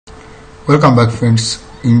Welcome back, friends.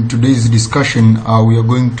 In today's discussion, we are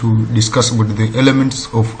going to discuss about the elements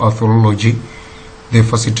of arthrology. The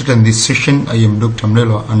facilitator in this session, I am Dr.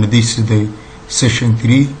 Mlela, and this is the session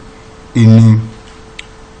 3 in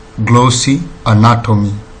glossy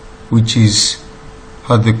anatomy, which is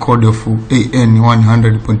has the code of AN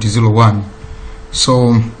 100.01.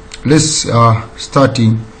 So let's start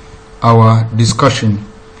our discussion.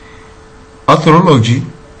 Arthrology,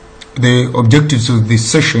 the objectives of this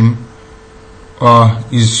session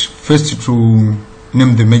is first to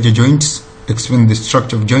name the major joints, explain the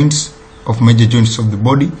structure of joints, of major joints of the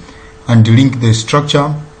body, and link the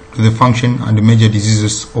structure to the function and the major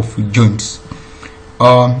diseases of joints.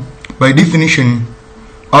 By definition,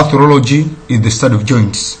 arthrology is the study of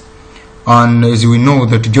joints, and as we know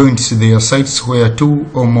that joints, they are sites where two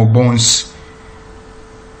or more bones,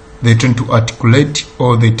 they tend to articulate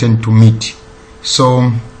or they tend to meet.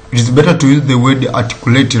 So it is better to use the word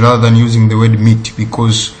articulate rather than using the word meet,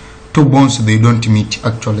 because two bones, they don't meet,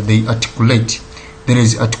 actually they articulate. There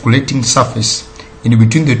is articulating surface. In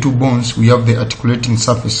between the two bones we have the articulating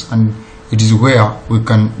surface, and it is where we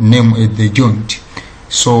can name it the joint.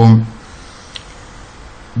 So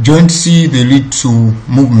joints, they lead to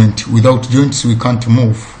movement. Without joints we can't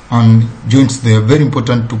move, and joints, they are very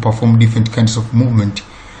important to perform different kinds of movement.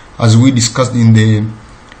 As we discussed in the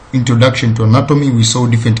introduction to anatomy, we saw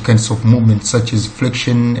different kinds of movement such as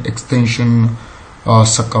flexion, extension,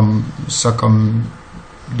 circumduction,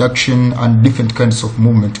 and different kinds of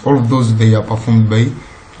movement. All of those, they are performed by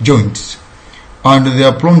joints, and they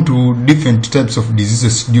are prone to different types of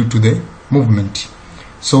diseases due to the movement.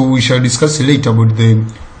 So we shall discuss later about the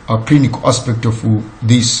clinical aspect of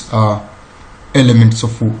these elements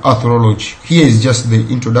of arthrology. Here is just the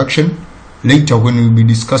introduction. Later, when we will be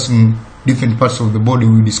discussing different parts of the body,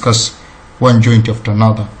 we will discuss one joint after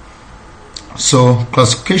another. So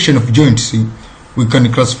classification of joints, we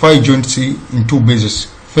can classify joints in two bases.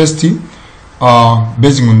 First,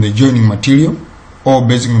 basing on the joining material, or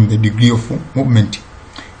basing on the degree of movement.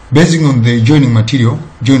 Basing on the joining material,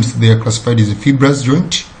 joints, they are classified as a fibrous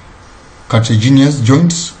joint, cartilaginous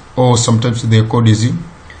joints, or sometimes they are called as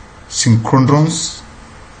synchondrons,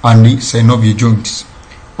 and synovial joints.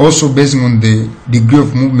 Also, basing on the degree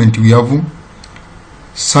of movement, we have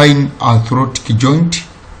synarthrotic joint.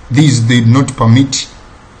 These, they do not permit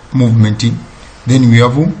movement. Then we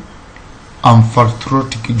have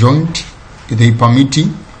ampharthrotic joint. They permit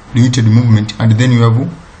limited movement. And then we have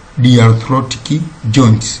diarthrotic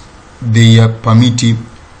joints. They permit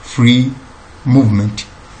free movement.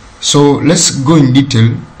 So let's go in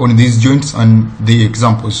detail on these joints and the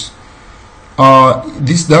examples.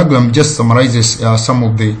 This diagram just summarizes some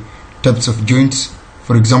of the types of joints.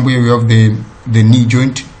 For example, here we have the knee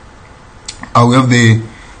joint. We have the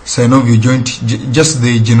synovial joint. Just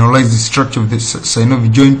the generalized structure of the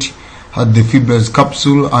synovial joint had the fibrous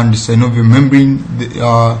capsule and the synovial membrane.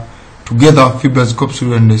 Together, fibrous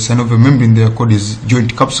capsule and the synovial membrane, they are called as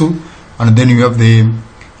joint capsule. And then you have the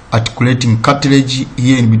articulating cartilage.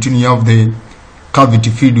 Here in between, you have the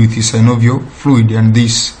cavity filled with the synovial fluid, and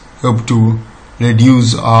this help to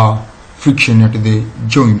reduce friction at the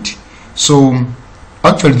joint. So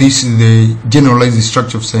actually, this is the generalized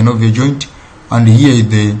structure of synovial joint, and here is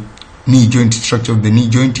the knee joint structure of the knee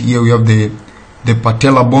joint. Here we have the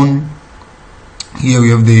patella bone. Here we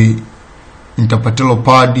have the interpatellar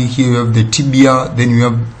pad. Here we have the tibia. Then we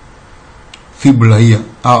have fibula here.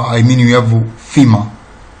 We have femur.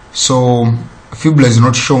 So fibula is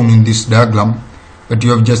not shown in this diagram, but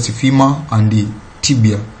you have just femur and the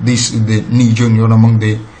tibia. This is the knee joint, one among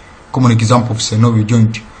the common example of synovial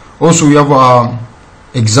joint. Also, we have an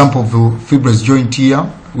example of a fibrous joint here,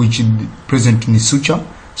 which is present in the suture.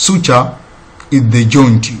 Suture is the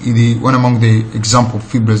joint, is one among the example of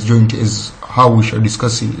fibrous joint, is how we shall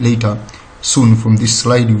discuss it later. Soon from this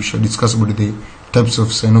slide, we shall discuss about the types of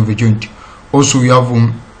synovial joint. Also, we have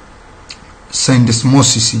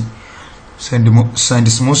syndesmosis.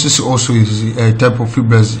 Syndesmosis also is a type of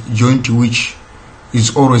fibrous joint which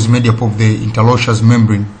is always made up of the interosseous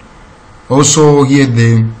membrane. Also, here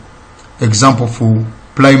the example for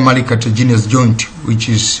primary cartilaginous joint, which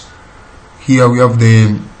is here we have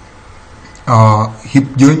the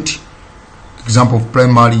hip joint, example of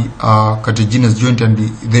primary cartilaginous joint, and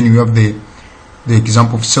then we have the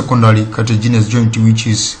example of secondary cartilaginous joint, which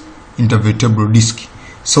is intervertebral disc.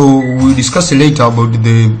 So we'll discuss later about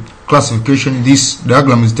the classification. This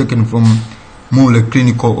diagram is taken from more like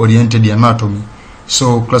clinical oriented anatomy.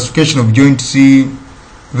 So classification of joints,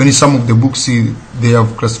 even some of the books, they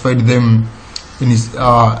have classified them in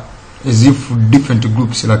as if different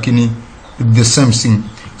groups, like in the same thing.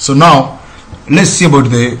 So now let's see about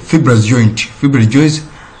the fibrous joint. Fibrous joints.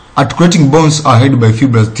 Articulating bones are held by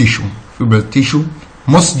fibrous tissue. Fibrous tissue.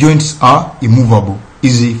 Most joints are immovable.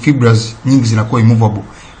 Hizi fibers nyingi zinakuwa immovable.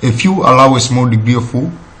 A few allow a small degree of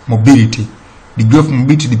mobility. Degree of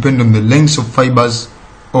mobility depend on the length of fibers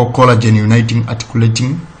or collagen uniting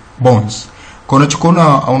articulating bones. Kwa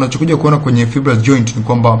unachokuja kuona kwenye fibrous joint ni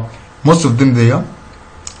kwamba most of them they are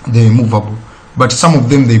immovable, but some of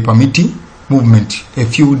them they permit movement, a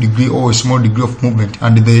few degree or a small degree of movement,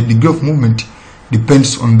 and the degree of movement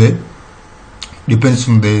depends on the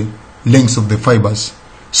length of the fibers.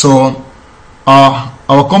 So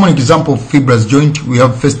our common example of fibrous joint, we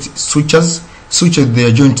have first sutures. Sutures, they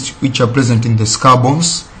are joints which are present in the skull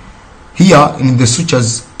bones. Here in the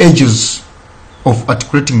sutures, edges of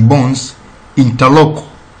articulating bones interlock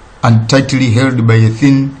and tightly held by a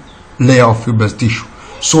thin layer of fibrous tissue.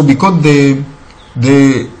 So because the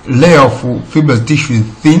layer of fibrous tissue is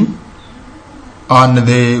thin and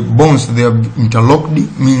the bones they are interlocked,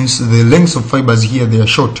 means the length of fibers here they are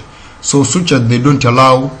short. So sutures, they don't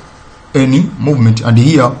allow any movement. And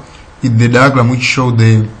here is the diagram which show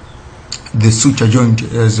the suture joint,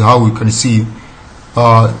 as how we can see.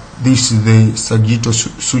 This is the sagittal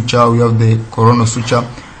suture, we have the coronal suture,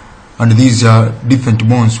 and these are different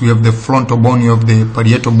bones. We have the frontal bone, you have the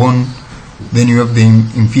parietal bone, then you have the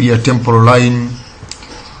inferior temporal line.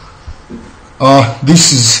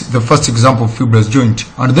 This is the first example of fibrous joint.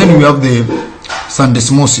 And then we have the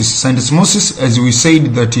syndesmosis. Syndesmosis, as we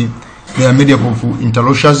said, that they are made up of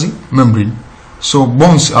interosseous membrane. So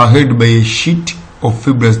bones are held by a sheet of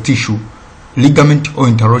fibrous tissue, ligament or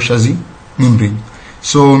interosseous membrane.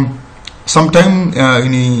 So sometimes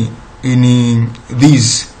in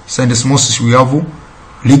these syndesmosis we have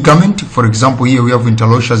ligament. For example, here we have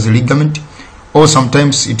interosseous ligament, or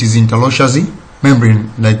sometimes it is interosseous membrane,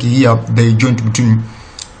 like here the joint between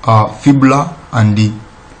fibula and the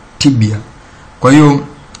tibia. Kwa hiyo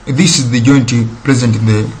this is the joint present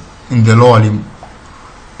in the lower limb.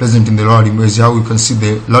 Present in the lower limb is how you can see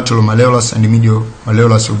the lateral malleolus and the medial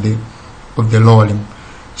malleolus of the lower limb.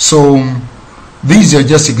 So these are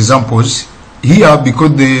just examples here,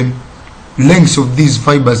 because the length of these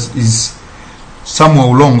fibers is somewhere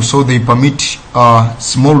long, so they permit a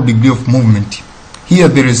small degree of movement. Here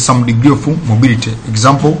there is some degree of mobility.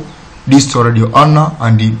 Example, distal radial ulnar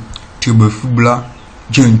and the tibiofibular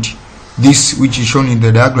joint. This which is shown in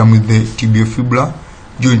the diagram with the tibiofibular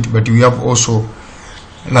joint, but we have also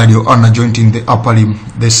radial ulnar joint in the upper limb,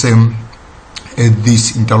 the same as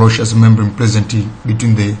this interosseous membrane present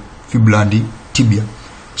between the fibula and the tibia.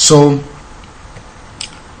 So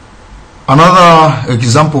another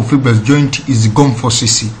example of fibrous joint is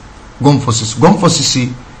gomphosis.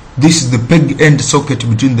 Gomphosis, this is the peg end socket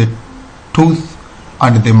between the tooth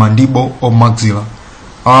and the mandible or maxilla.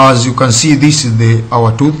 As you can see, this is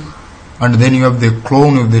our tooth, and then you have the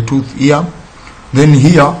crown of the tooth here. Then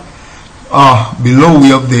here below we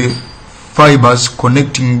have the fibers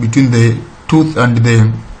connecting between the tooth and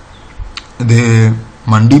the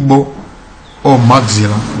mandible or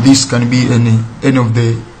maxilla. This can be any of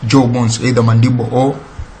the jaw bones, either mandible or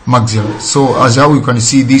maxilla. So as how you can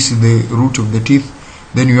see, this is the root of the teeth.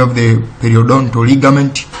 Then you have the periodontal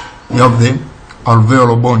ligament, you have the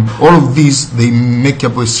alveolar bone. All of these, they make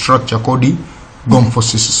up a structure called the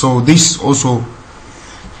gomphosis. So this is also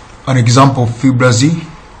an example of fibrous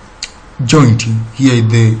joint. Here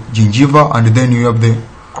is the gingiva, and then you have the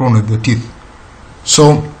crown of the teeth.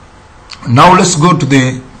 So now let's go to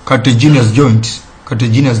the cartilaginous joint.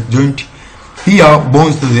 Cartilaginous joint, here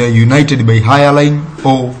bones they are united by hyaline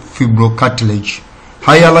or fibrocartilage.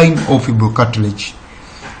 Hyaline or fibrocartilage.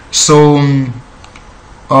 So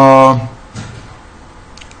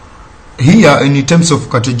here in terms of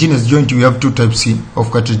cartilaginous joint, we have two types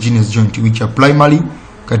of cartilaginous joint, which are primary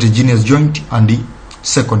cartilaginous joint and the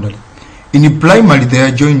secondary. In the primary, they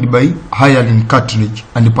are joined by hyaline cartilage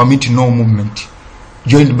and permit no movement.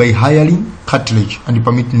 Joined by hyaline cartilage and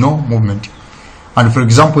permit no movement. And for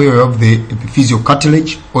example, here we have the epiphyseal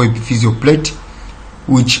cartilage or epiphyseal plate,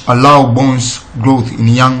 which allow bones growth in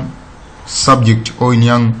young subject or in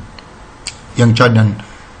young child, and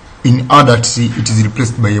in adults it is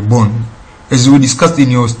replaced by a bone. As we discussed in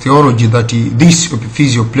osteology, that this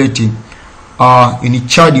epiphyseal plate in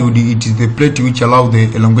childhood, it is the plate which allows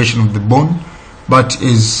the elongation of the bone, but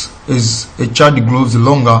as a child grows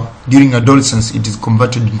longer, during adolescence it is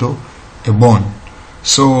converted into a bone.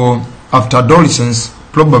 So after adolescence,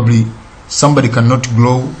 probably somebody cannot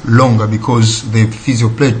grow longer because the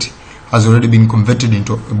epiphyseal plate has already been converted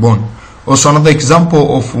into a bone. Also, another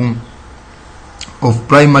example of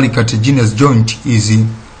primary cartilaginous joint is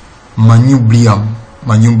manubrium.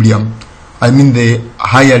 I mean the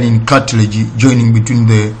hyaline cartilage joining between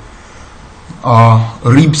the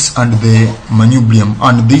ribs and the manubrium,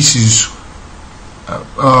 and this is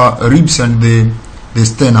ribs and the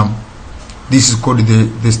sternum. This is called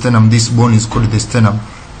the sternum. This bone is called the sternum.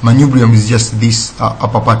 Manubrium is just this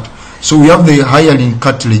upper part. So we have the hyaline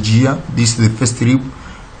cartilage here. This is the first rib.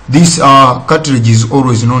 This cartilage is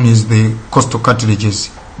always known as the costal cartilages.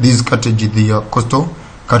 These cartilages, they are costal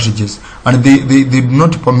cartilages, and they do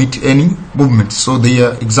not permit any movement. So they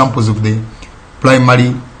are examples of the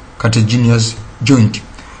primary cartilaginous joint.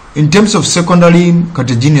 In terms of secondary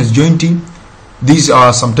cartilaginous joint, these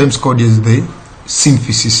are sometimes called as the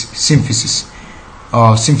symphysis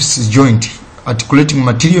joint. Articulating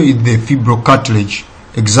material is the fibrocartilage.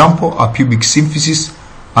 Example are pubic symphysis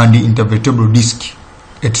and the intervertebral disc,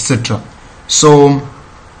 etc. So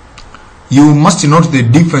you must note the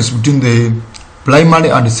difference between the primary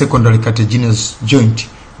and the secondary cartilaginous joint.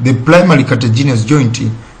 The primary cartilaginous joint,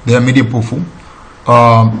 they are made up of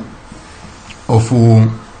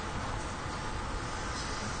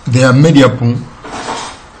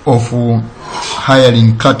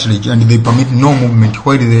hyaline cartilage, and they permit no movement,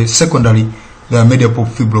 while the secondary, they are made up of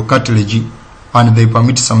fibrocartilage and they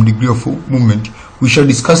permit some degree of movement. We shall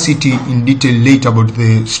discuss it in detail later about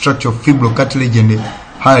the structure of fibrocartilage and the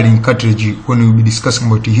hyaline cartilage when we will be discussing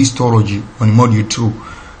about the histology on module 2.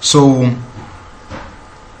 So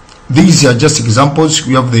these are just examples.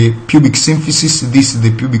 We have the pubic symphysis. This is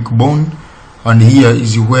the pubic bone, and here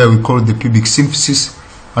is where we call the pubic symphysis,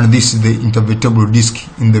 and this is the intervertebral disc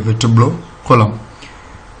in the vertebral column.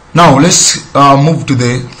 Now let's move to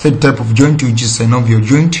the third type of joint, which is synovial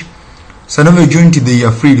joint. Synovial joint, they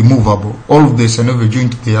are freely movable. All of the synovial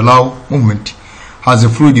joint, they allow movement. Has a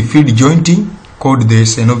fluid-filled joint called the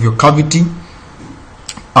synovial cavity,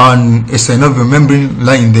 and a synovial membrane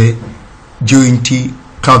lying the joint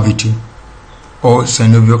cavity or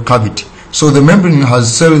synovial cavity. So the membrane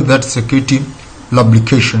has cells that secrete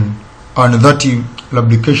lubrication, and that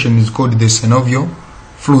lubrication is called the synovial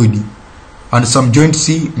fluid. And some joints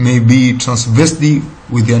may be transversely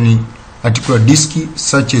with an articular disc,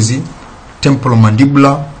 such as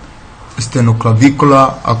temporomandibular,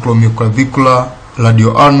 sternoclavicular, acromioclavicular,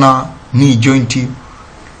 radioulnar, knee joint.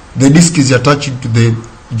 The disc is attached to the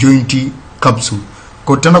joint capsule.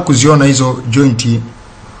 Kwa tena kuziona hizo joint,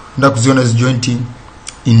 nda kuziona hizo joint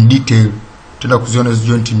in detail. Tena kuziona hizo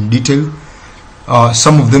joint in detail.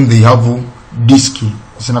 Some of them, they have disc.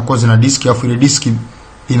 Zinakuwa zina disc, afu ile disc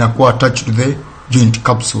inakuwa attached to the joint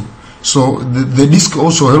capsule. So the disc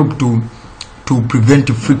also help to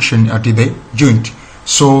prevent friction at the joint.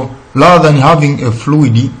 So rather than having a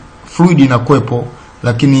fluid inakuwepo,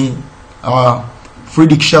 lakini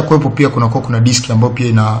fluid kisha kuwepo pia kuna disc ambayo pia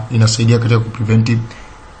inasaidia katika kuprevent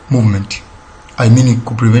movement. I mean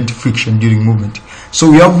to prevent friction during movement. So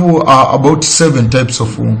we have about 7 types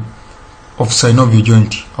of synovial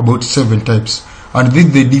joint, about 7 types, and this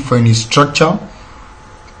they define structure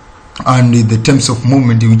and the terms of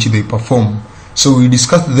movement in which they perform. So we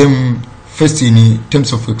discuss them first in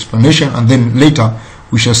terms of explanation, and then later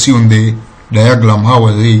we shall see on the diagram how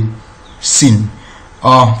are they seen.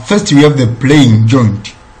 First we have the playing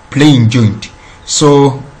joint.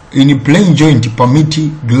 So in a playing joint, permit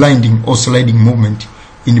gliding or sliding movement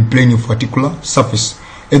in the plane of particular surface.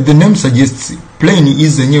 As the name suggests, plane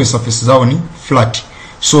is the new surface zao ni flat.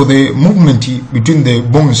 So the movement between the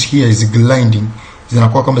bones here is gliding.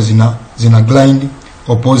 Zinakuwa kama zina glide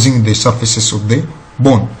opposing the surfaces of the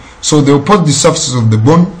bone. So the opposite surfaces of the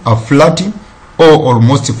bone are flat or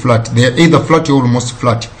almost flat. They are either flat or almost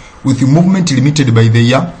flat, with the movement limited by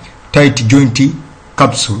the tight joint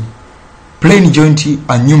capsule. Plain joint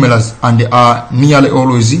are numerous and are nearly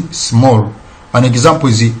always small. An example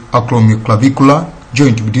is the acromioclavicular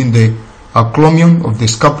joint between the acromion of the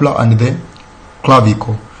scapula and the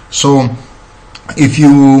clavicle. So if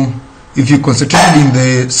you concentrate in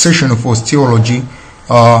the section of osteology,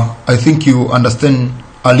 I think you understand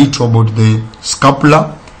a little about the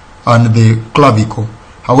scapula and the clavicle.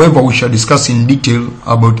 However, we shall discuss in detail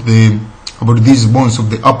about these bones of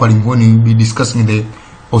the upper limb when we will be discussing the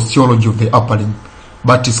osteology of the upper limb.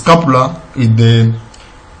 But scapula is the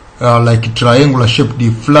like triangular shaped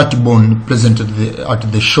flat bone present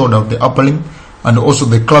at the shoulder of the upper limb, and also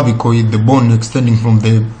the clavicle is the bone extending from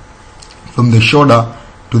the shoulder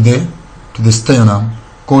to the sternum.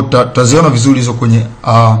 Kwa taziona vizuri hizo kwenye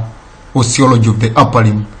osteology of the upper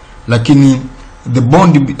limb. Lakini the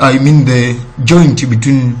bond, I mean the joint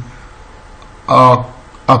between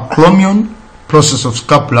acromion, process of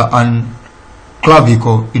scapula, and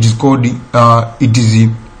clavicle, it is called it is a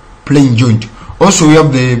plain joint. Also we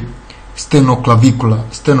have the sternoclavicular.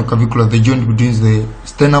 Sternoclavicular, the joint between the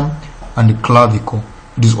sternum and the clavicle.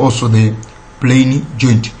 It is also the plane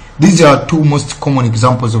joint. These are two most common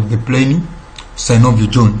examples of the plane synovial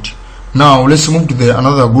joint. Now let's move to the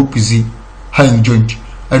another group is the hinge joint.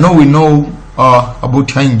 I know we know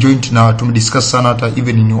about hinge joint now to discuss sanata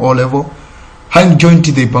even in O level. Hinge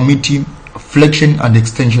joint, they permit flexion and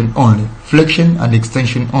extension only. Flexion and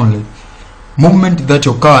extension only. Movement that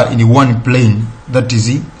occur in one plane, that is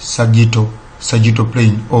the sagittal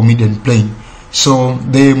plane or median plane. So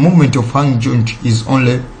the movement of hinge joint is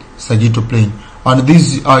only sagittal plane, and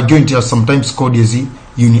these joints are sometimes called as the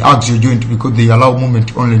uniaxial joint because they allow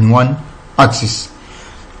movement only in one axis,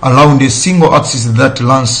 allowing a single axis that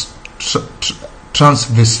runs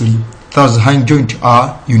transversely. Thus hinge joint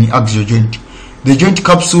are uniaxial joint. The joint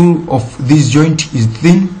capsule of this joint is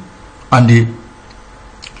thin and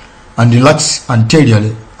lax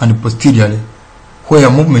anteriorly and posteriorly where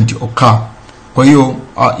movement occur. Kwa hiyo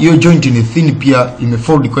hiyo joint ni thin, pia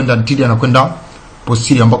imefold kwenda anterior na kwenda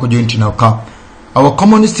posterior ambako joint ina occur. Our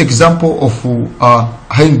commonest example of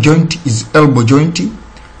hinge joint is elbow joint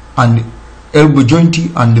and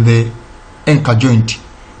the ankle joint.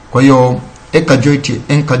 Kwa hiyo ankle joint,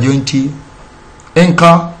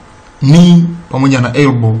 ankle, knee pamoja na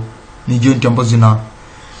elbow ni joint ambazo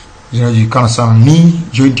zinajulikana sana. Knee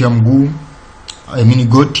joint ya mguu,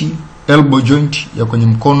 goti, elbow joint ya kwenye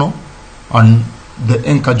mkono, and the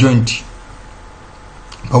ankle joint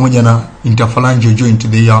pamoja na interphalangeal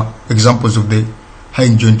joint. They are examples of the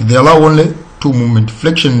hinge joint. They allow only two movement,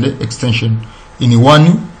 flexion and extension in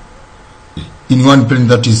one plane,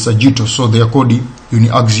 that is sagittal. So they are called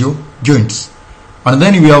uniaxial joints. And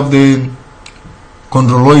then we have the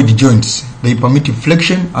chondroid joints. They permit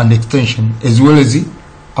flexion and extension as well as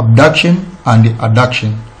abduction and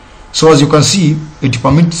adduction. So as you can see, it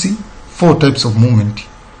permits 4 types of movement.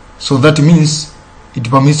 So that means it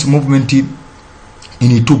permits movement in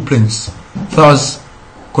 2 planes. Thus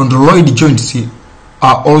chondroid joints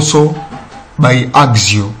are also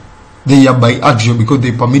biaxial. They are biaxial because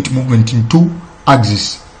they permit movement in 2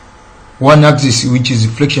 axes. One axis which is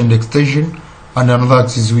flexion and extension, and another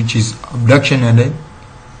axis which is abduction and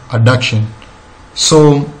adduction.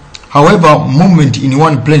 So however, movement in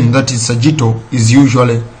one plane, that is sagittal, is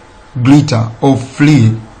usually greater or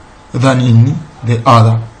freer than in the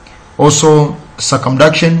other. Also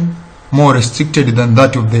circumduction, more restricted than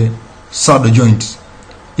that of the saddle joints,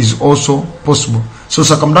 is also possible. So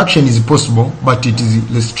circumduction is possible, but it is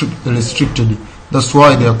restricted. That's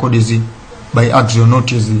why they are called as biaxial,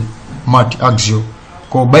 not as multiaxial.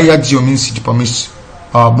 Because biaxial means it permits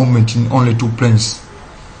movement in only 2 planes.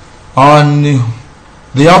 And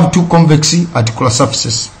they have 2 convex articular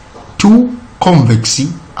surfaces. 2 convex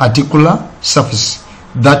articular surfaces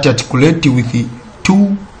that articulate with the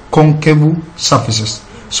 2 concave surfaces.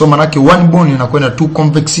 So manake one bone inakwenda 2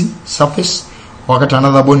 convex surface, wakati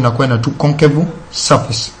another bone inakwenda 2 concave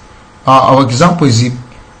surface. Our example is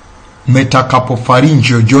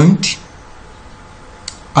metacarpopharyngeal joint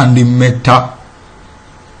and the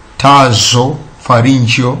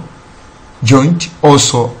metatarsobopharyngeal joint,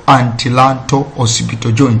 also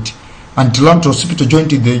antelanto-occipital joint. Antelanto-occipital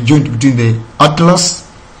joint is the joint between the atlas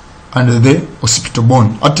and the occipital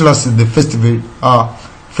bone. Atlas is the first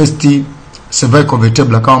cervical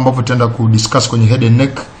vertebra, kama ambavyo tutaenda kudiscuss kwenye head and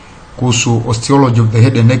neck kuhusu osteology of the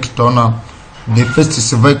head and neck. Tutaona the first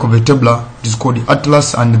cervical vertebra is called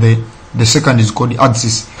atlas and the second is called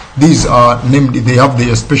axis. These are named, they have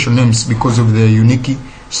their special names because of their unique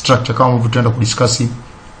structure, kama ambavyo tutaenda kudiscuss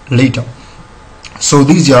later. So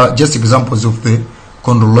these are just examples of the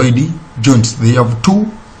chondroid joints. They have 2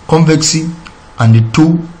 convex and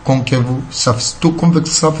 2 concave surface. 2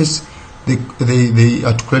 convex surface, they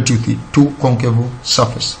articulate with the 2 concave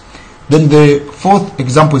surface. Then the 4th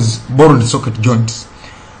example is ball and socket joints.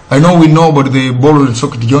 I know we know about the ball and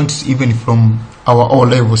socket joints even from our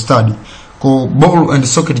O-level study. Ball and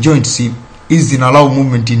socket joints is in allow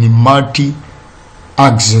movement in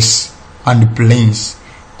multi-axis and planes.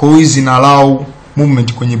 Is in allow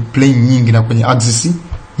movement kwenye plane nyingi na kwenye axis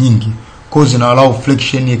nyingi. Cause in allow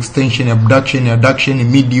flexion, extension, abduction, adduction,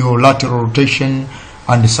 medial, lateral rotation,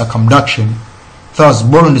 and circumduction. Thus,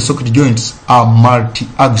 ball and socket joints are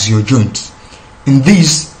multi-axial joints. In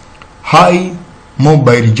these high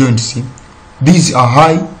mobile joints, these are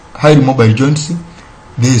highly mobile joints.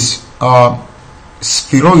 This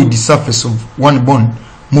spheroid surface of one bone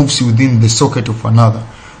moves within the socket of another.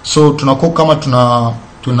 So tunakuwa kama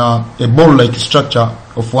tuna a ball-like structure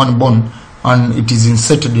of one bone, and it is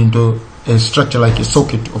inserted into a structure like a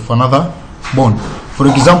socket of another bone. For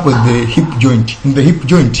example, the hip joint. In the hip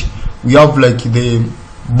joint, we have like the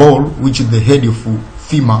ball, which is the head of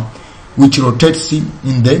femur, which rotates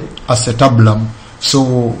in the acetabulum.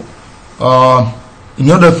 So in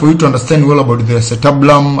order for you to understand well about the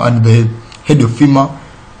acetabulum and the head of femur,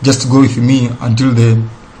 just go with me until the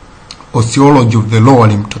osteology of the lower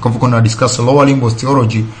limb. Tutakapokuwa discuss lower limb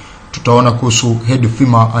osteology, tutaona kuhusu head of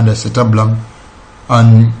femur and acetabulum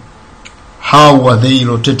and how are they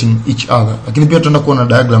rotating each other. Lakini pia tutaenda kuona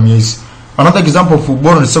diagram ya hizi. Another example of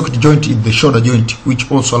ball and socket joint is the shoulder joint,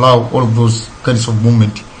 which also allow all of those kinds of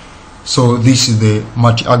movement. So this is the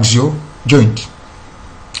multi-axial joint.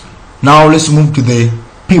 Now let's move to the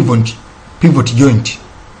pivot joint.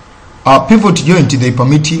 Pivot joint, they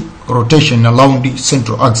permit rotation along the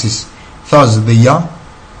central axis. Thus they are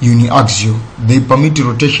uniaxial. They permit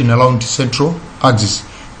rotation along the central axis.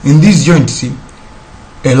 In these joints,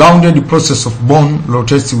 a rounded process of bone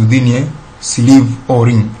rotates within a sleeve or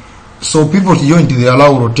ring. So pivot joint, they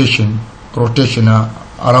allow rotation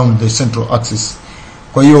around the central axis.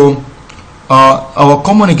 Kwa hiyo our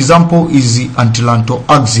common example is the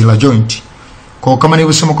anteroaxillary joint. Kwa kama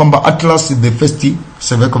nilivyosema kwamba atlas is the first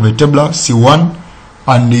cervical vertebra C1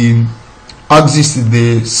 and the axis is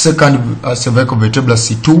the second cervical vertebra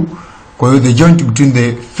C2. Kwa hiyo the joint between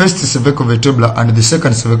the first cervical vertebra and the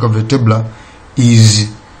second cervical vertebra is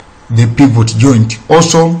the pivot joint.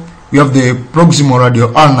 Also we have the proximal radial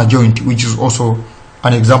ulnar joint, which is also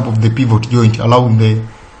an example of the pivot joint, allowing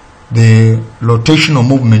the rotational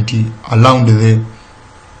movement along the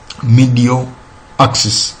medial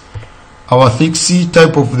axis. Our thick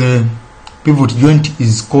type of the pivot joint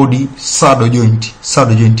is called the saddle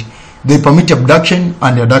joint. They permit abduction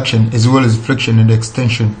and adduction as well as flexion and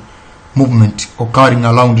extension movement occurring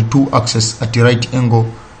along the two axes at the right angle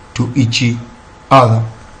to each other.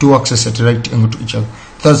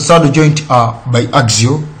 Thus saddle joint are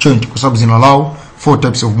biaxial joint kwa sababu zina allow four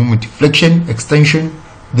types of movement: flexion, extension,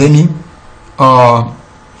 then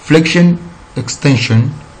flexion,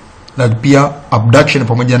 extension, like pia abduction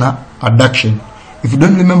pamoja na adduction. If you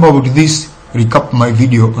don't remember about this, recap my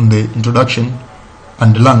video on the introduction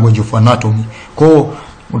and the language of anatomy. Kwa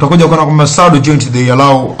utakuja kuona kwamba saddle joint, they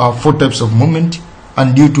allow four types of movement,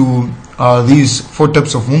 and due to these four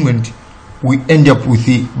types of movement, we end up with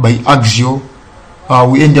the biaxial.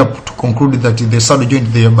 We end up to conclude that the saddle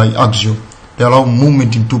joint, they are biaxial. They allow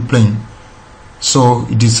movement in two planes. So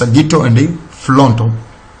it is sagittal and the frontal.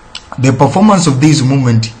 The performance of this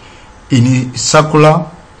movement in a circular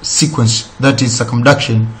sequence, that is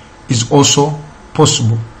circumduction, is also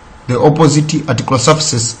possible. The opposite articular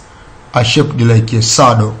surfaces are shaped like a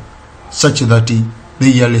saddle, such that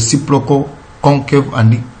they are reciprocal, concave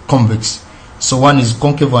and convex. So one is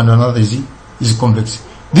concave and another is convex.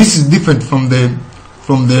 This is different from the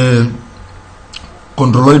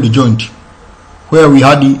chondroid joint, where we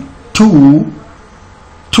had two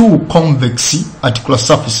convex articular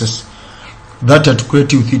surfaces that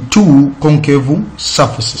articulate with two concave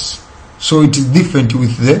surfaces. So it is different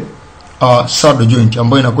with the saddle joint,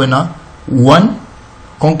 ambayo inakuwa na one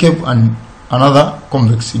concave and another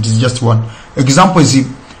convex. It is just one. Example is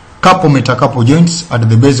carpal metacarpal joints at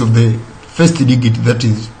the base of the first digit, that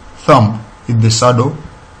is thumb, in the saddle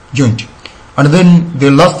joint. And then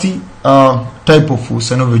the last type of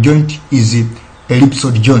synovial joint is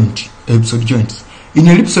ellipsoid joint. In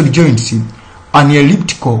ellipsoid joints, an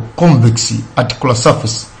elliptical convex articular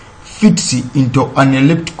surface fits into an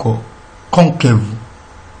elliptical concave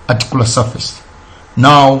articular surface.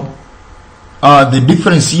 Now the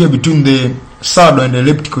difference here between the saddle and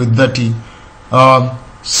elliptical is that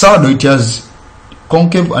saddle, it has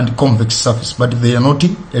concave and convex surface, but they are not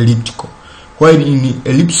elliptical. While in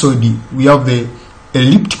ellipsoid we have the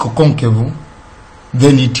elliptical concave,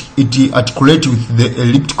 then it articulates with the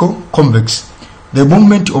elliptical convex. The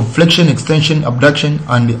movement of flexion, extension, abduction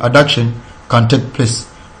and adduction can take place,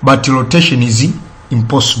 but rotation is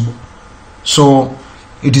impossible. So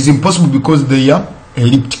it is impossible because they are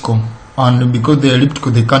elliptical, and because they are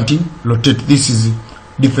elliptical they can't rotate. This is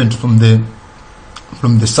different from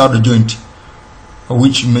the saddle joint,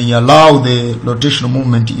 which may allow the rotational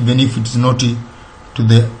movement even if it is not to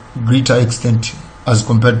the greater extent as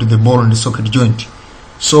compared to the ball and the socket joint.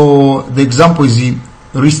 So the example is the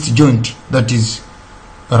wrist joint, that is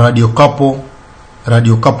radiocarpal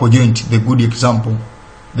joint, the good example,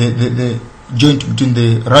 the joint between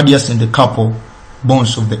the radius and the carpal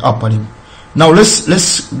bones of the upper limb. Now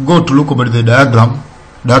let's go to look about the diagram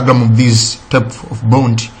of this type of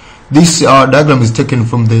bone. This diagram is taken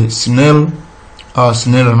from the Snell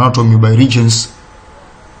anatomy by regions,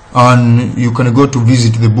 and you can go to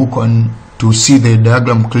visit the book and to see the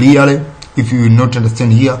diagram clearly if you will not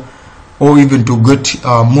understand here, or even to get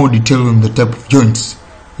more detail on the type of joints.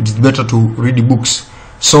 it is better to read books.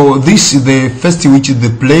 So this is the first, which is the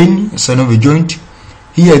plain synovial joint.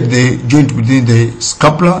 Here is the joint between the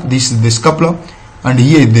scapula. This is the scapula, and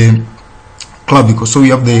here is the clavicle. So we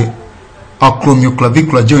have the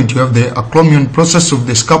acromioclavicular joint. You have the acromion process of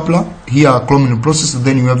the scapula. Here acromion process.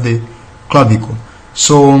 Then you have the clavicle.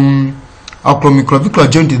 So acromioclavicular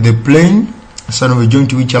joint is the plain synovial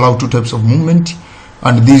joint, which allow two types of movement,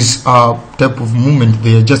 and these type of movement,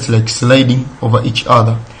 they are just like sliding over each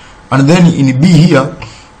other. And then in B here,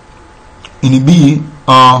 in B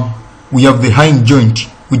we have the hind joint,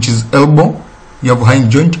 which is elbow. You have hind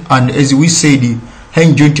joint, and as we said, the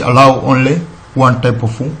hind joint allow only one type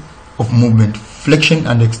of movement, flexion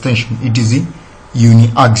and extension. It is the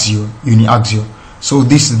uniaxial. So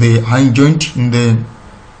this is the hind joint in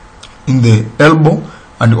the elbow,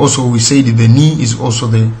 and also we said the knee is also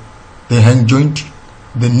the hind joint.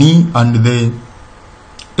 The knee and the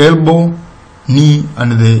elbow, knee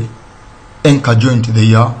and the ankle joint,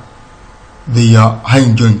 they are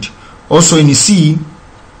hind joint. Also in C,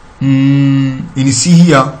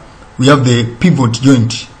 here we have the pivot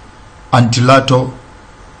joint, anterolateral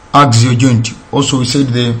axial joint. Also we said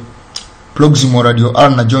the proximal radio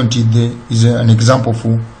ulnar joint is an example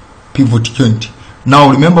for pivot joint. Now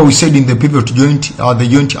remember, we said in the pivot joint, the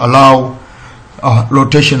joint allow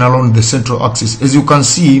rotation along the central axis. As you can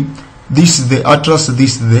see, this is the atlas,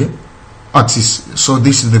 this is the axis. So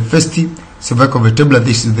this is the first cervical vertebra,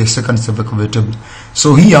 this is the second cervical vertebra.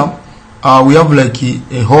 So here we have like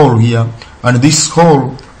a hole here, and this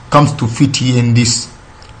hole comes to fit here in this.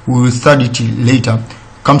 We will study it later.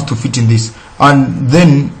 Comes to fit in this, and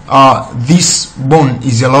then this bone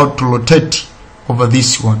is allowed to rotate over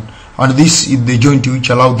this one, and this is the joint which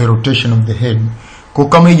allows the rotation of the head. Kwa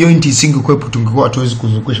kama hii joint isingekuwepo, tungekuwa hatuwezi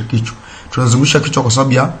kuzungusha kichwa. Tunazungusha kichwa kwa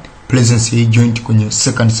sababu ya presence ya hii joint kwenye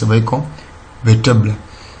second cervical vertebra.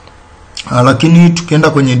 Lakini tukienda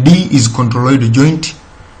kwenye D is controloidal joint.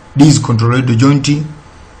 D is controloidal joint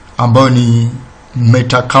ambayo ni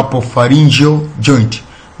metacarpopharyngeal joint.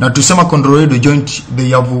 Na tusema controloidal joint,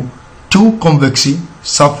 they have two convex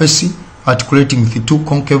surface articulating with two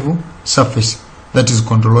concave surface. That is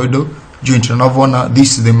controloidal joint. And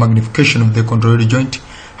this is the magnification of the controloidal joint.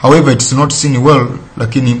 However, it's not seen well,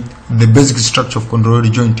 lakini the basic structure of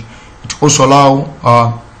controloidal joint. It also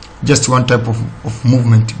allow just one type of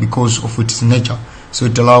movement because of its nature. So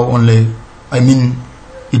it allow only,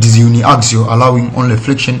 it is uniaxial, allowing only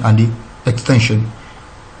flexion and extension.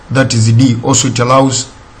 That is D. Also it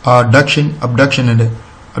allows adduction, abduction and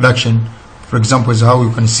adduction. For example, is how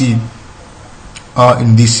you can see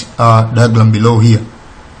in this diagram below here.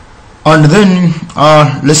 And then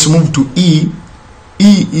let's move to E.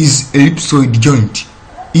 E is ellipsoid joint.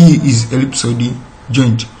 E is ellipsoid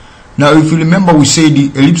joint. Now if you remember, we said the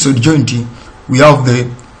ellipsoid joint, we have the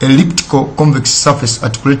elliptical convex surface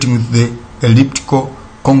articulating with the elliptical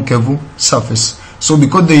concave surface. So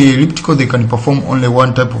because they are elliptical, they can perform only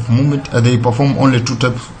one type of movement. They perform only two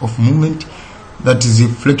types of movement. That is the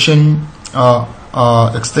flexion,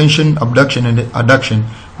 extension, abduction and adduction.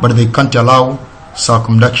 But they can't allow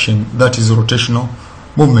circumduction. That is rotational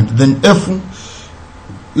movement. Then F,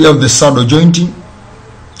 we have the saddle joint,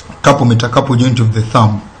 carpometacarpal joint of the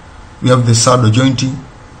thumb. We have the saddle joint,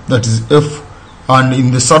 that is F. And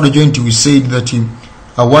in the saddle joint, we said that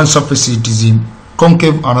one surface it is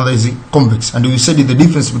concave, another is convex. And we said the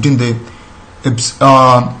difference between the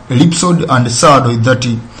ellipsoid and the saddle is that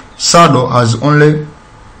saddle has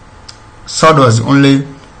only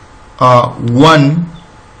one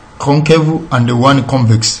concave and one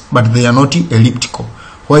convex, but they are not elliptical.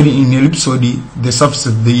 While in ellipsoid, the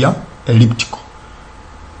surfaces they are elliptical.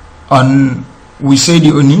 And we said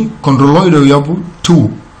only controloidal, we have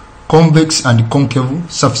two convex and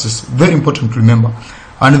concave surfaces. Very important to remember.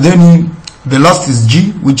 And then the last is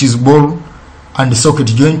G, which is ball and socket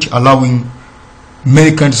joint, allowing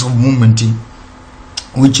many kinds of movement,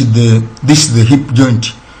 which is this is the hip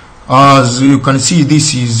joint. As you can see,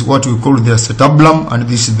 this is what we call the acetabulum, and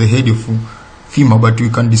this is the head of femur, but we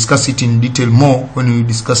can discuss it in detail more when we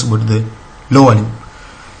discuss about the lower limb.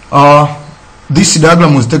 This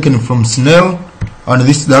diagram was taken from Snell, and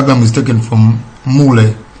this diagram is taken from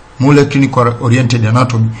Muhle Clinical Oriented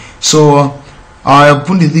Anatomy. So I have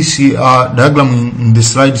put this diagram in the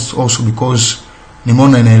slides also because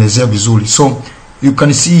nimeona inaelezea vizuri. So you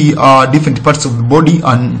can see different parts of the body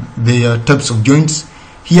and the types of joints.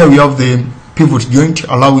 Here we have the pivot joint,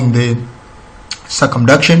 allowing the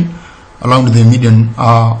circumduction along the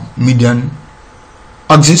median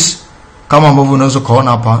axis. Kama ambavyo unaweza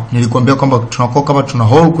kuona hapa, nilikwambia kwamba tunakuwa kama tuna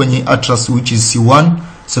hole kwenye atlas, which is C1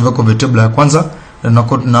 cervical vertebra ya kwanza,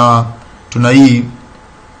 na tuna hii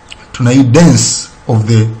tuna hii dense of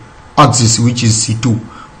the axis which is C2.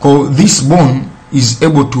 Because this bone is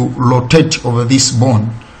able to rotate over this bone.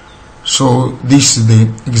 So this is the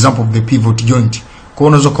example of the pivot joint. Kwa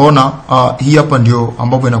unaweza kuona hii hapa ndio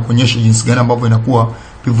ambapo inakuonyesha jinsi gani ambapo inakuwa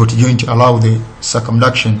pivot joint allow the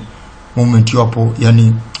circumduction movement hapo,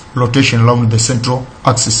 yani rotation along the central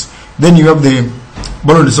axis. Then you have the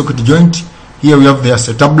ball and socket joint. Here we have the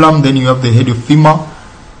acetabulum. Then you have the head of femur.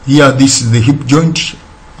 Here this is the hip joint,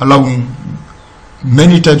 allowing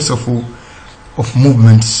many types of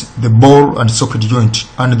movements, the ball and socket joint.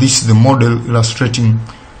 And this is the model illustrating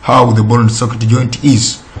how the ball and socket joint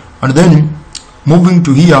is. And then moving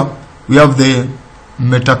to here, we have the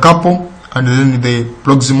metacarpal and then the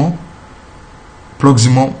proximal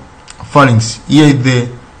phalanx. Here is the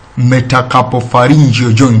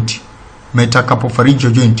metacarpopharyngeal joint.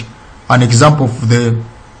 Metacarpopharyngeal joint. An example of the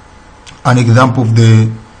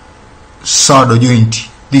saddle joint.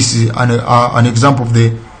 This is an example of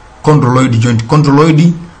the chondroid joint.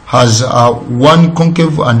 Chondroid has one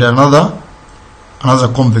concave and another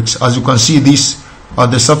convex. As you can see, this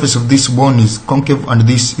the surface of this bone is concave, and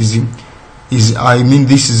this is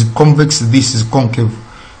this is convex, this is concave.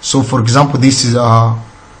 So for example, this is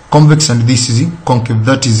convex and this is concave.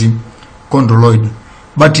 That is chondroid.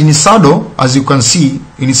 But in saddle, as you can see,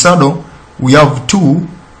 in saddle we have two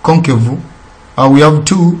concave, we have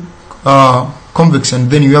two convex, and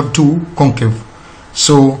then you have two concave.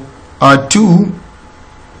 So two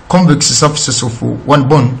convex surfaces of one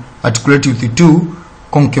bone articulate with the two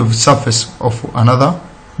concave surface of another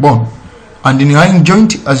bone. And in hind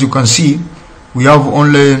joint, as you can see, we have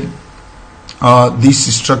only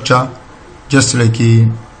this structure, just like a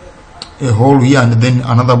hole here, and then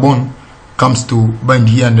another bone comes to bind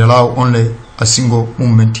here and allow only a single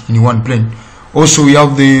movement in one plane. Also we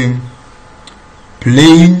have the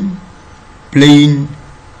plain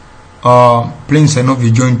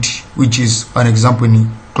synovial joint, which is an example in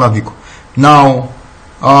clavicle. Now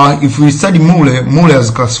if we study Muhle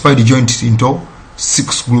has classified the joints into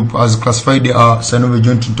 6 groups, has classified the synovial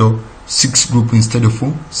joint into 6 groups instead of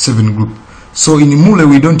 7 groups. So in Muhle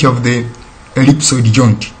we don't have the ellipsoid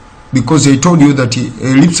joint, because I told you that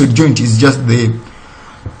ellipsoid joint is just the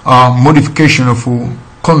modification of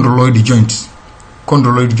chondroid joints.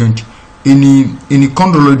 Chondroid joint. In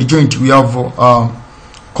chondroid joint we have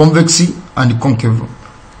convex and concave,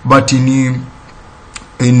 but in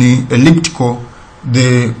elliptical,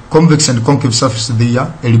 the convex and concave surface, they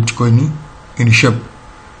are elliptical in shape.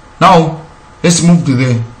 Now let's move to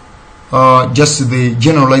the just the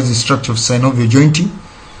generalized structure of synovial jointing.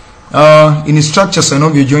 In structure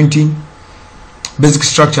synovial jointing, basic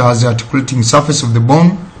structure has the articulating surface of the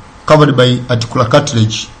bone covered by articular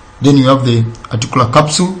cartilage. Then you have the articular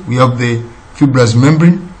capsule, we have the fibrous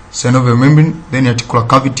membrane, synovial membrane, then articular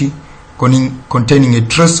cavity containing a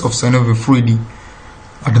trace of synovial fluid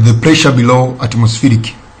at the pressure below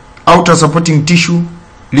atmospheric. Outer supporting tissue,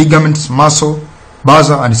 ligaments, muscle,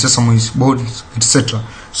 bursa and sesamoid bones, etc.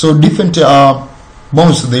 So different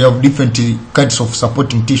bones, they have different kinds of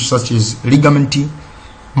supporting tissue, such as ligament,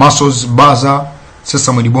 muscles, bursa,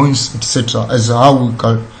 sesamoid bones, etc. As how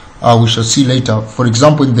we shall see later. For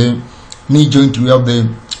example, in the knee joint we have the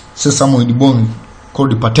sesamoid bone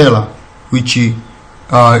called the patella, which is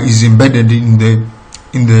embedded in the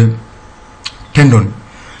tendon.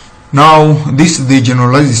 Now this is the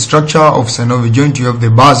generalized structure of synovial joint. You have the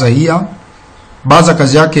bursa here. Bursa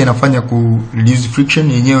kazi yake inafanya ku reduce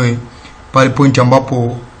friction yenyewe pale point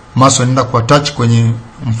ambapo muscle inaenda ku attach kwenye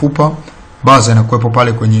mfupa, bursa inakuwepo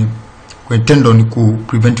pale kwenye tendon ku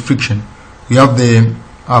prevent friction. We have the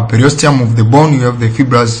periosteum of the bone, you have the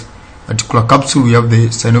fibrous articular capsule, we have the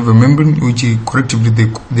synovial membrane, which collectively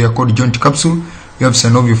they are called joint capsule. You have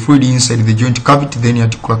synovial fluid inside the joint cavity, then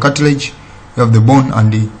articular cartilage, you have the bone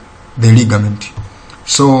and the ligament.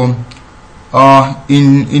 So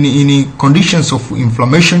in conditions of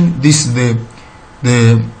inflammation, this is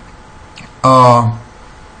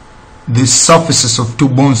the surfaces of two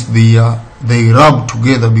bones, they rub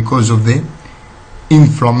together because of the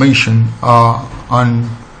inflammation, and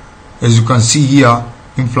as you can see here,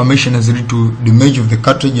 inflammation has led to damage of the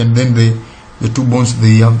cartilage, and then the two bones,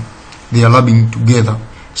 they are rubbing together.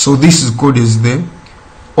 So this is called as the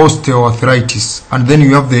osteoarthritis. And then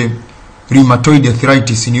you have the rheumatoid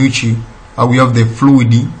arthritis, in which we have the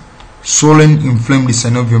fluid swollen inflamed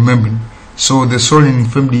synovial membrane. So the swollen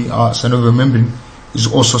inflamed synovial membrane is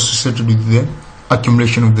also associated with the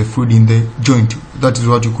accumulation of the fluid in the joint. That is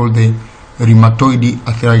what you call the rheumatoid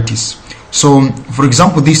arthritis. So for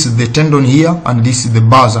example, this is the tendon here, and this is the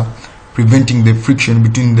bursa, preventing the friction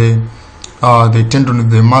between the tendon of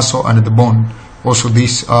the muscle and the bone. Also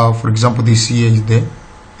this, for example, this here is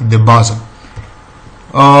the buzzer.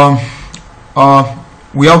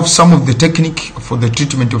 We have some of the technique for the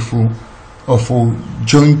treatment of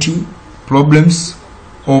joint problems,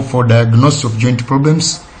 or for diagnosis of joint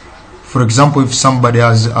problems. For example, if somebody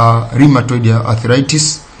has rheumatoid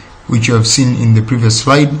arthritis, which you have seen in the previous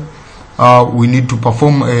slide, we need to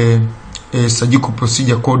perform a surgical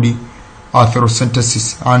procedure called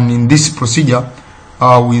arthrocentesis. And in this procedure,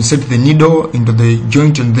 we insert the needle into the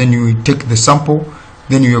joint, and then we take the sample.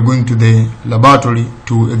 Then we are going to the laboratory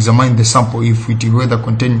to examine the sample, if it whether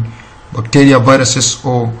contain bacteria, viruses,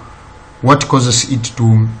 or what causes it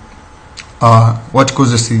to what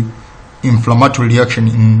causes the inflammatory reaction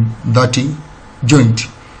in that joint.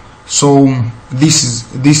 So this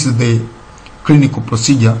is the clinical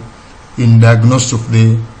procedure in diagnosis of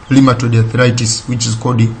the rheumatoid arthritis, which is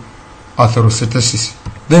called arthrocentesis.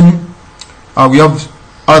 Then we have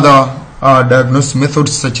other diagnostic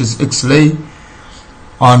methods such as X-ray.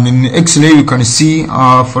 And in X-ray you can see,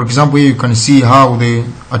 for example, here you can see how the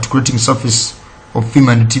articulating surface of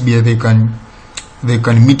femur and tibia they can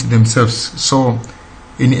meet themselves. So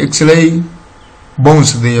in X-ray,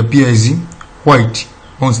 bones they appear as white.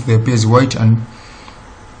 Bones they appear as white, and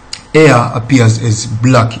air appears as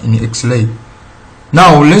black in X-ray.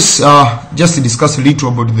 Now let's just discuss a little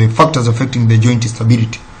about the factors affecting the joint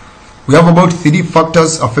stability. We have about 3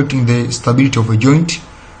 factors affecting the stability of a joint.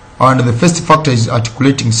 And the first factor is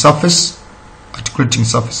articulating surface.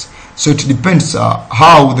 So it depends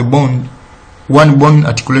how the one bone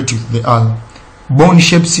articulates with the other. Bone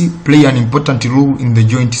shapes play an important role in the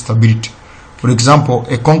joint stability. For example,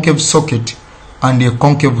 a concave socket and a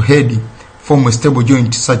concave head form a stable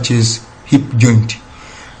joint, such as hip joint.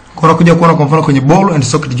 Kunakuja kuona kwa mfano kwenye ball and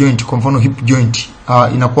socket joint, kwa mfano hip joint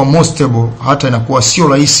inakuwa more stable, hata inakuwa sio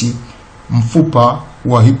rahisi mfupa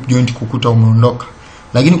wa hip joint kukuta umeondoka.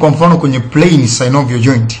 Lakini kwa mfano kwenye plain synovial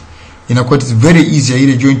joint inakuwa it's very easy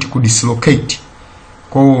ile joint kudislocate.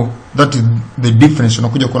 Kwa that is the difference.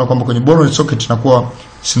 Unakuja kuona kwamba kwenye ball and socket inakuwa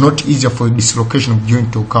it's not easier for dislocation of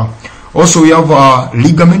joint to occur. Also we have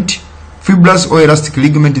ligament, fibrous or elastic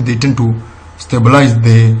ligament. They tend to stabilize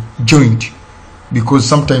the joint, because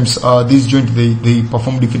sometimes these joints they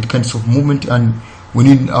perform different kinds of movement, and we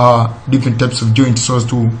need different types of joints so as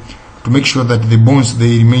to make sure that the bones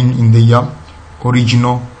they remain in the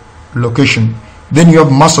original location. Then you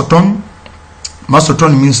have muscle tone. Muscle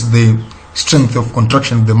tone means the strength of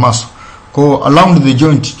contraction of the muscle. Kwa around the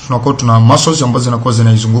joint tunakuwa tuna muscles ambazo zinakuwa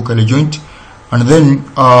zinaizunguka ile joint, and then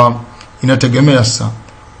inategemea sasa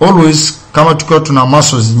always kama tukiwa tuna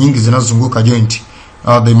muscles nyingi zinazozunguka joint,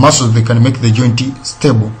 the muscles they can make the joint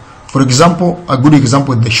stable. For example, a good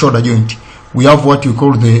example is the shoulder joint. We have what we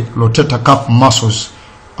call the rotator cuff muscles.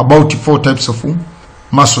 About 4 types of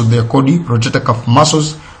muscles. They are called rotator cuff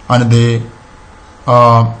muscles, and the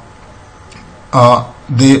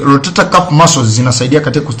rotator cuff muscles zinasaidia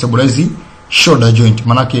katika kustabilize shoulder joint.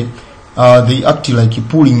 Manake they act like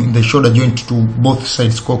pulling the shoulder joint to both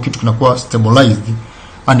sides, kwa kitu kinakuwa stabilized.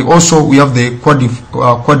 And also we have the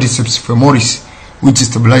quadriceps femoris, which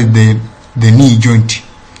stabilize the knee joint.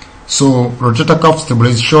 So rotator cuff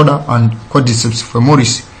stabilize shoulder, and quadriceps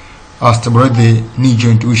femoris stabilize the knee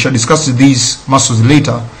joint. We shall discuss these muscles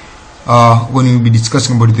later when we will be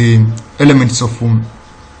discussing about the elements of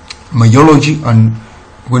myology, and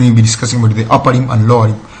when we will be discussing about the upper limb and lower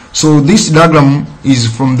limb. So this diagram is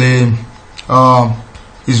from the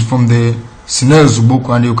Snell's book,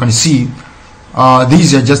 and you can see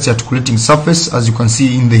these are just articulating surface. As you can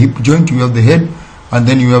see in the hip joint, you have the head, and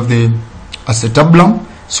then you have the acetabulum.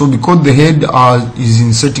 So because the head is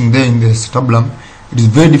inserting there in the acetabulum, it is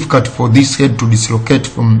very difficult for this head to dislocate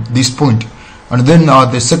from this point. And then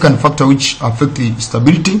the second factor which affects the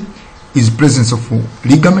stability is presence of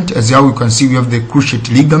ligament. As how you can see, we have the cruciate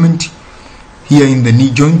ligament here in the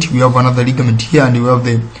knee joint. We have another ligament here, and we have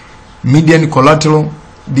the median collateral.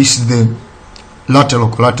 This is the lateral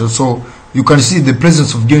collateral. So you can see the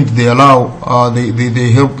presence of joint. They allow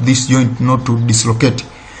they help this joint not to dislocate.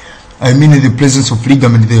 I mean, the presence of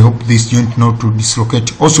ligament, they help this joint not to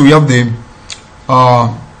dislocate. Also, we have the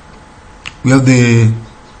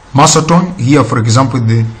muscle tone here. For example,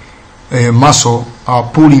 the muscle are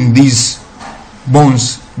pulling these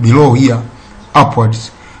bones below here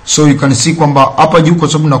upwards. So you can see kwamba hapa juu kwa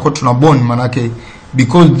sababu nakuwa tuna bone, manake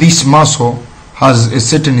because this muscle has a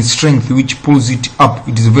certain strength which pulls it up,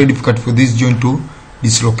 it is very difficult for this joint to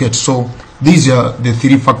dislocate. So these are the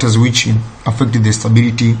 3 factors which affect the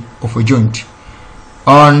stability of a joint.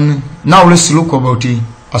 And now let's look about the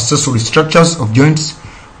accessory structures of joints.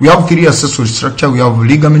 We have 3 accessory structures. We have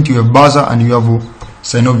ligament, we have bursa, and we have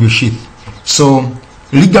synovial sheath. So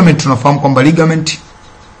ligament, tunafahamu kwamba ligament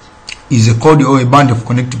is a cord or a band of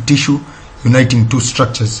connective tissue uniting two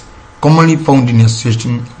structures commonly found in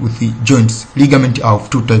association with the joints. Ligament are of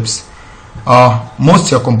two types.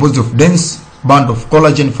 Most are composed of dense band of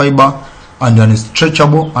collagen fiber and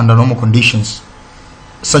unstretchable under normal conditions,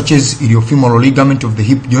 such as iliofemoral ligament of the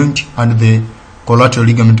hip joint and the collateral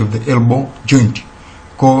ligament of the elbow joint.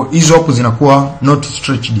 Kwa hizo hapo zinakuwa not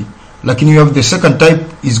stretched. Lakini you have the second type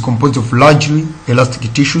is composed of largely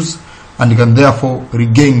elastic tissues and can therefore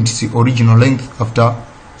regain its original length after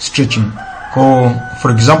stretching.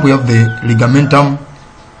 For example, you have the ligamentum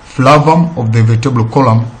flavum of the vertebral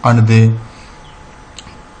column and the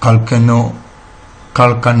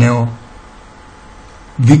calcaneovicular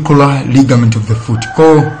ligament of the foot.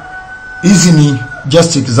 Hizi ni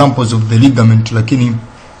just examples of the ligament, lakini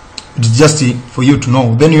it's just for you to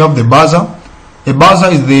know. Then you have the bursa. A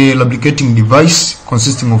bursa is the lubricating device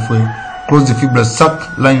consisting of a closed fibrous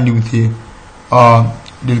sac lined with a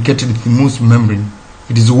delicate thymous membrane.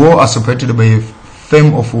 It is well separated by a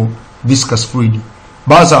film of viscous fluid.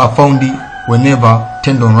 Bursa are found whenever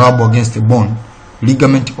tendon rub against a bone,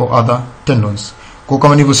 ligament or other tendons. Kwa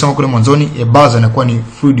kama nilivyosema kule mwanzoni, a bursa inakuwa ni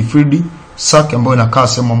fluid sac ambayo inakaa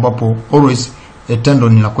sehemu ambapo always a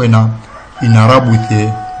tendon inakuwa ina rub with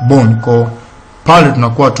a bone. Kwa pale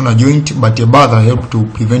tunakuwa tuna joint, but a bursa help to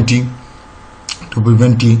prevent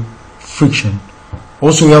friction.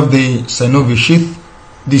 Also we have the synovial sheath.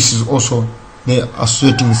 This is also the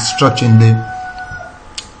associating structure in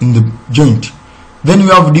the joint. Then we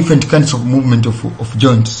have different kinds of movement of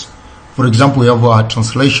joints. For example, we have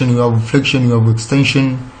translation, we have flexion, we have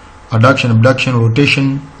extension, adduction, abduction,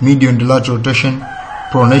 rotation, medial and lateral rotation,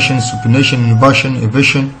 pronation, supination, inversion,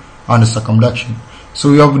 eversion, and circumduction. So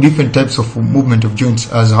we have different types of movement of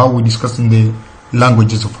joints as how we discussed in the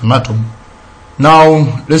languages of anatomy. Now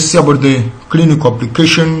let's see about the clinical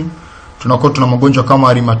application. Tunakuwa tuna magonjwa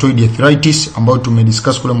kama rheumatoid arthritis ambayo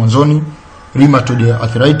tumediscuss kule mwanzoni. Rheumatoid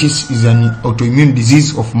arthritis is an autoimmune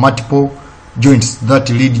disease of multiple joints that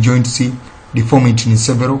lead joints deformity in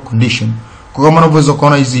several conditions. Kwa kama unaweza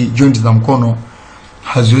kuona hizi joints za mkono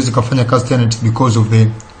haziwezi kufanya kazi tena because of the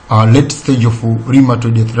late stage of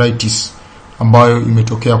rheumatoid arthritis ambayo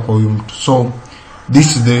imetokea kwa huyu mtu. So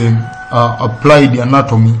this is the applied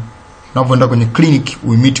anatomy. Tunapoenda kwenye clinic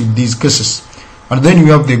we meet with these cases. And then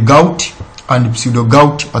we have the gout and pseudo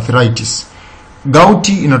gout arthritis. Gout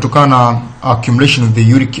inatokana na accumulation of the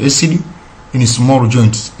uric acid in small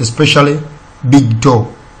joints, especially big toe.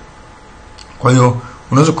 Kwa hiyo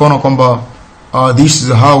unaweza kuona kwamba this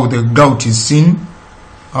is how the gout is seen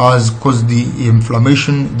as caused the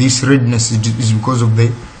inflammation. This redness is because of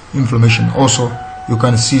the inflammation. Also you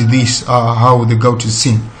can see this how the gout is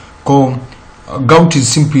seen. Gout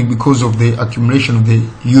is simply because of the accumulation of the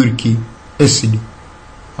uric acid,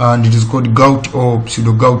 and it is called gout or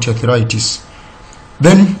pseudo gout arthritis.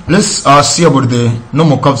 Then let's see about the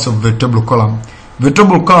normal curves of vertebral column.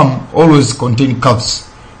 Vertebral column always contain curves.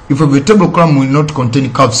 If a vertebral column will not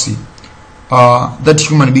contain curves, that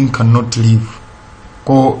human being cannot live.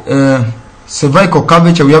 Cervical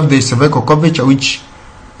curvature, we have the cervical curvature which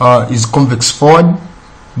is convex forward.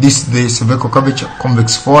 This is the cervical curvature,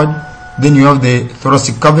 convex forward. Then you have the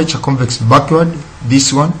thoracic curvature, convex backward.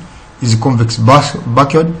 This one is convex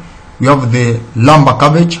backward. We have the lumbar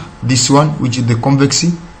curvature, this one, which is the convex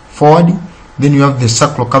forward. Then you have the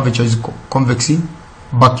sacral curvature, is convex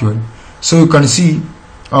backward. So you can see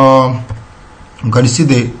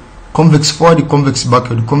the convex forward, convex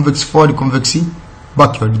backward, convex forward, convex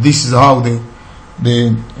backward. This is how the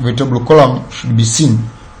vertebral column should be seen.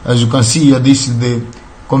 As you can see here, this is the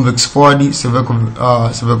convex forward,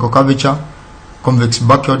 cervical curvature, convex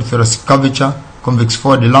backward, thoracic curvature, convex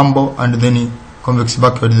forward, lumbar, and then convex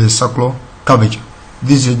backward, the sacral curvature.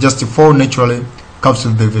 These are just 4 natural curves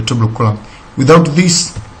of the vertebral column. Without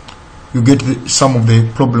this, you get some of the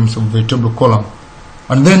problems of vertebral column.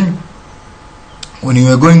 And then, when you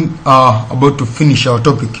are going about to finish our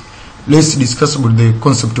topic, let's discuss about the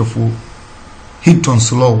concept of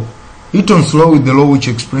Hitton's law. Hitton's law is the law which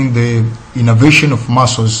explains the innervation of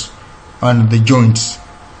muscles and the joints.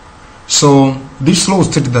 So this law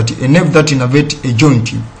states that a nerve that innervates a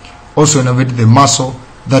joint also innervates the muscle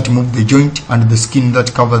that moves the joint and the skin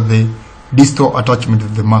that covers the distal attachment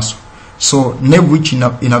of the muscle. So nerve which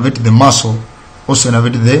innervates the muscle also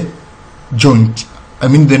innervates the joint. I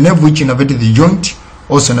mean the nerve which innervates the joint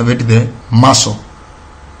also innervates the muscle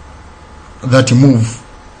that move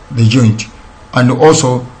the joint, and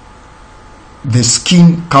also the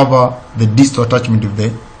skin cover the distal attachment of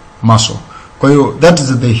the muscle. Kwa hiyo that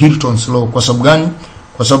is the Hitton's law. Kwa sababu gani?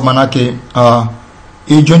 Kwa sababu manake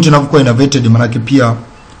hii joint inapokuwa innervated, maana pia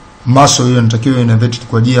muscle hiyo inatakiwa innervated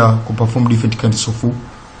kwa ajili ya kuperform different kinds of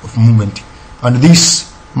movement. And this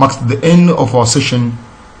marks the end of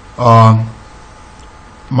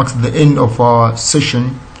our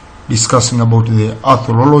session. Discussing about the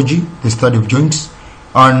arthrology, the study of joints.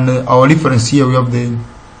 And our reference here, we have the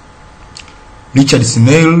Richard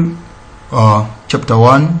Snell, chapter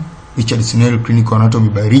 1, Richard Snell, clinical anatomy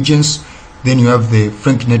by regions. Then you have the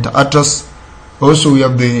Frank Netter Atlas. Also we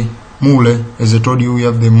have the Mule, as I told you, we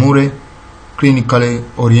have the Mure, clinically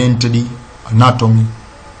oriented anatomy,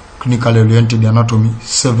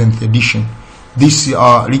 7th edition. This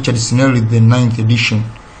Richard Snell is the 9th edition,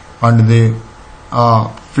 and the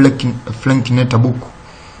Frank Netter book,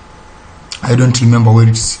 I don't remember where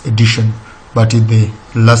it's edition, but it's the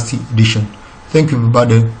last edition. Thank you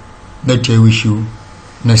everybody. That I wish you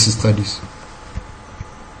nice studies.